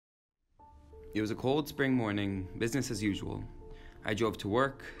It was a cold spring morning, business as usual. I drove to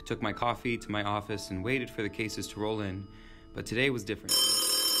work, took my coffee to my office, and waited for the cases to roll in, but today was different.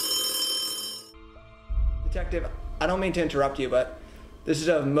 Detective, I don't mean to interrupt you, but this is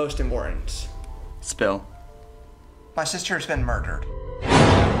of most importance. Spill. My sister has been murdered.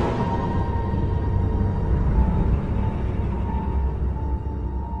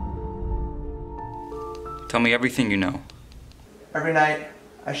 Tell me everything you know. Every night,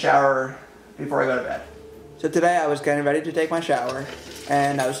 I shower before I go to bed. So today I was getting ready to take my shower,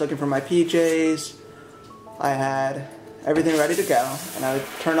 and I was looking for my PJs. I had everything ready to go, and I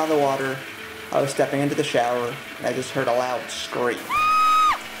turned on the water. I was stepping into the shower, and I just heard a loud scream.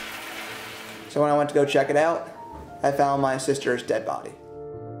 So when I went to go check it out, I found my sister's dead body.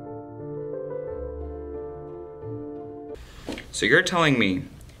 So you're telling me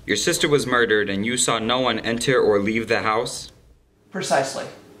your sister was murdered and you saw no one enter or leave the house? Precisely.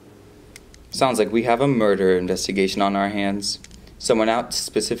 Sounds like we have a murder investigation on our hands. Someone out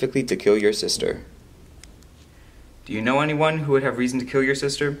specifically to kill your sister. Do you know anyone who would have reason to kill your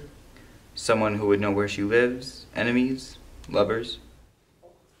sister? Someone who would know where she lives? Enemies? Lovers?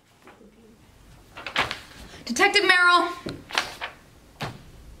 Detective Merrill!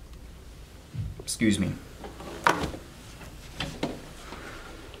 Excuse me.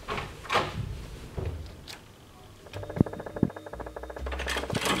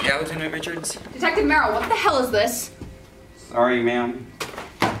 Yeah, Lieutenant Richards? Detective Merrill, what the hell is this? Sorry, ma'am.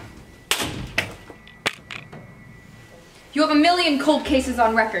 You have a million cold cases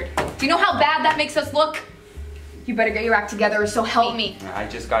on record. Do you know how bad that makes us look? You better get your act together, or so help me. I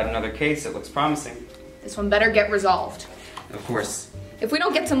just got another case. It looks promising. This one better get resolved. Of course. If we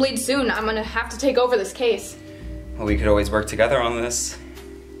don't get some leads soon, I'm gonna have to take over this case. Well, we could always work together on this.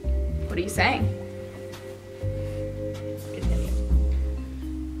 What are you saying?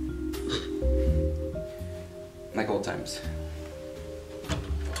 Like old times.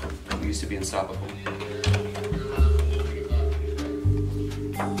 We used to be unstoppable.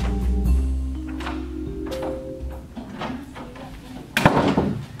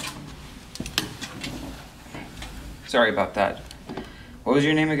 Sorry about that. What was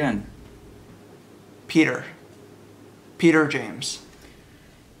your name again? Peter. Peter James.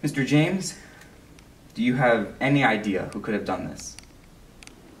 Mr. James, do you have any idea who could have done this?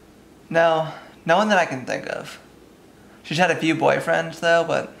 No, no one that I can think of. She's had a few boyfriends though,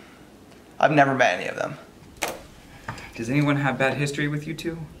 but I've never met any of them. Does anyone have bad history with you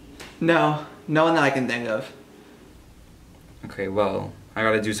two? No, no one that I can think of. Okay, well, I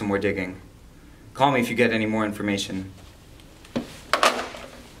gotta do some more digging. Call me if you get any more information.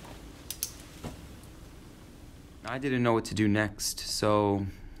 I didn't know what to do next, so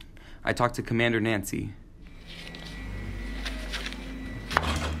I talked to Commander Nancy.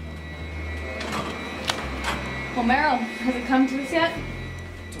 Well, Merrill, has it come to this yet?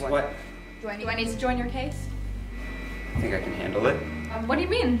 What? Do I need to join your case? I think I can handle it. What do you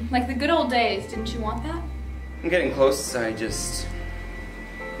mean? Like the good old days, didn't you want that? I'm getting close, I just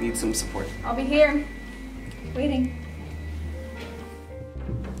need some support. I'll be here, waiting.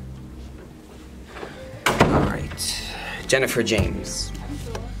 Alright, Jennifer James,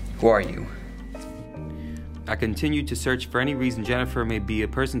 who are you? I continued to search for any reason Jennifer may be a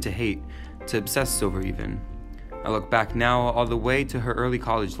person to hate, to obsess over even. I look back now all the way to her early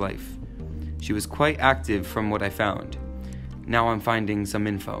college life. She was quite active from what I found. Now I'm finding some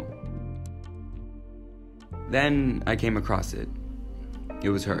info. Then I came across it. It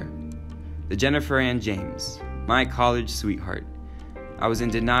was her. The Jennifer Ann James, my college sweetheart. I was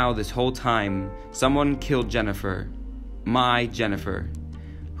in denial this whole time. Someone killed Jennifer. My Jennifer.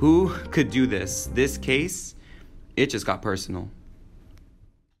 Who could do this? This case? It just got personal.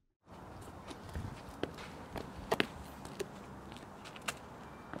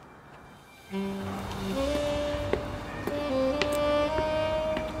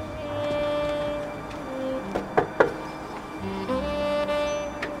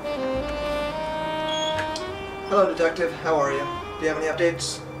 Hello, Detective. How are you? Do you have any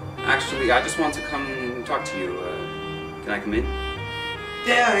updates? Actually, I just want to come talk to you. Can I come in?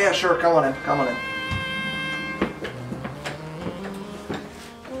 Yeah, sure. Come on in. Come on in.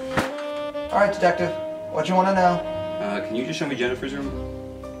 All right, Detective. What you want to know? Can you just show me Jennifer's room?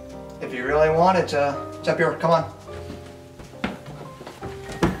 If you really want it, it's up here. Come on.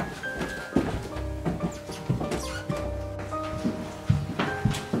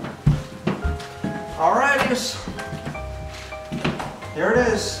 Alrighties. Here it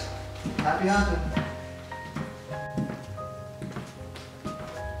is. Happy hunting.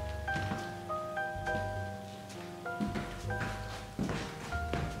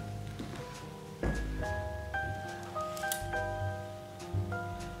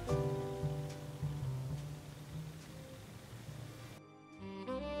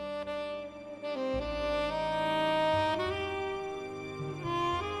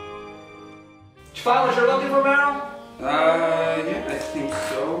 you find what you're looking for, Meryl? Yeah, I think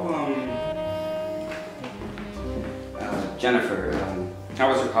so. Jennifer,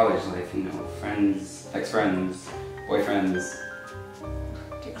 how was your college life? You know, friends, ex-friends, boyfriends.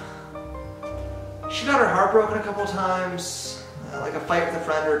 She got her heart broken a couple times, like a fight with a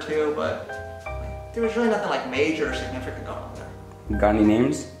friend or two, but there was really nothing like major or significant going on there. Got any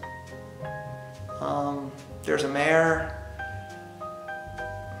names? There's a mayor,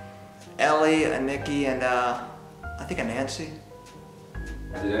 Ellie, a Nikki, and I think a Nancy.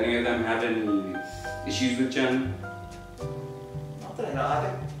 Did any of them have any issues with Jen? Not that I know. I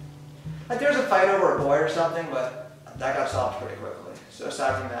think like there was a fight over a boy or something, but that got solved pretty quickly. So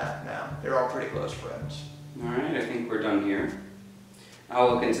aside from that, no, they're all pretty close friends. Alright, I think we're done here.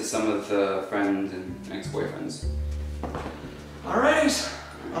 I'll look into some of the friends and ex-boyfriends. Alrighties,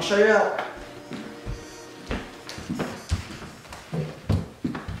 I'll show you out.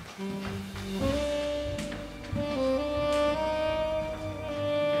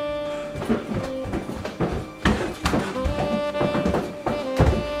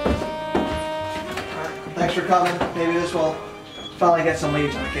 Thanks for coming. Maybe this will finally get some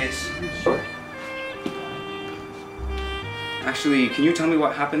leads on the case. Sure. Actually, can you tell me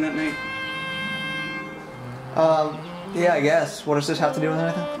what happened that night? Yeah, I guess. What does this have to do with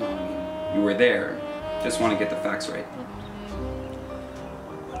anything? You were there. Just want to get the facts right.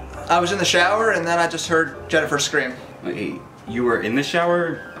 I was in the shower and then I just heard Jennifer scream. Wait, you were in the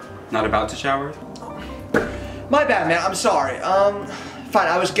shower? Not about to shower? My bad, man. I'm sorry. Fine.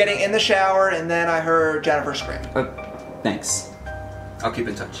 I was getting in the shower and then I heard Jennifer scream. Thanks. I'll keep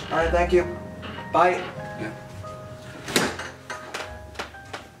in touch. All right, thank you. Bye. Yeah.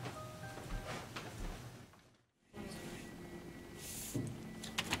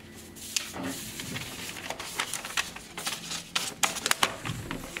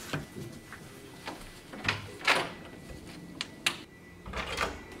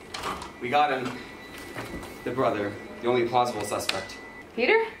 We got him. The brother. The only plausible suspect.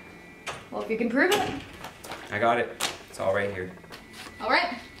 Peter? Well, if you can prove it. I got it. It's all right here. All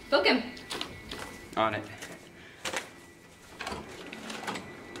right, book him. On it.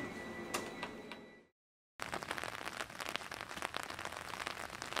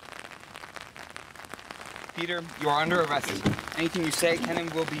 Peter, you are under arrest. Anything you say can and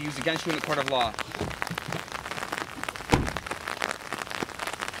will be used against you in the court of law.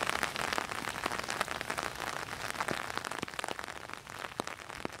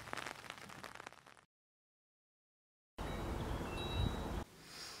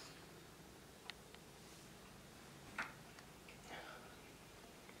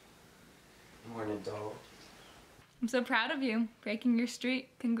 More an adult. I'm so proud of you, breaking your streak.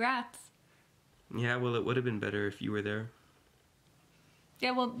 Congrats. Yeah, well, it would have been better if you were there.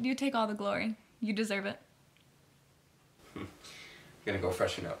 Yeah, well, you take all the glory. You deserve it. Gonna go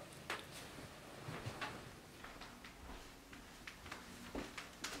freshen up.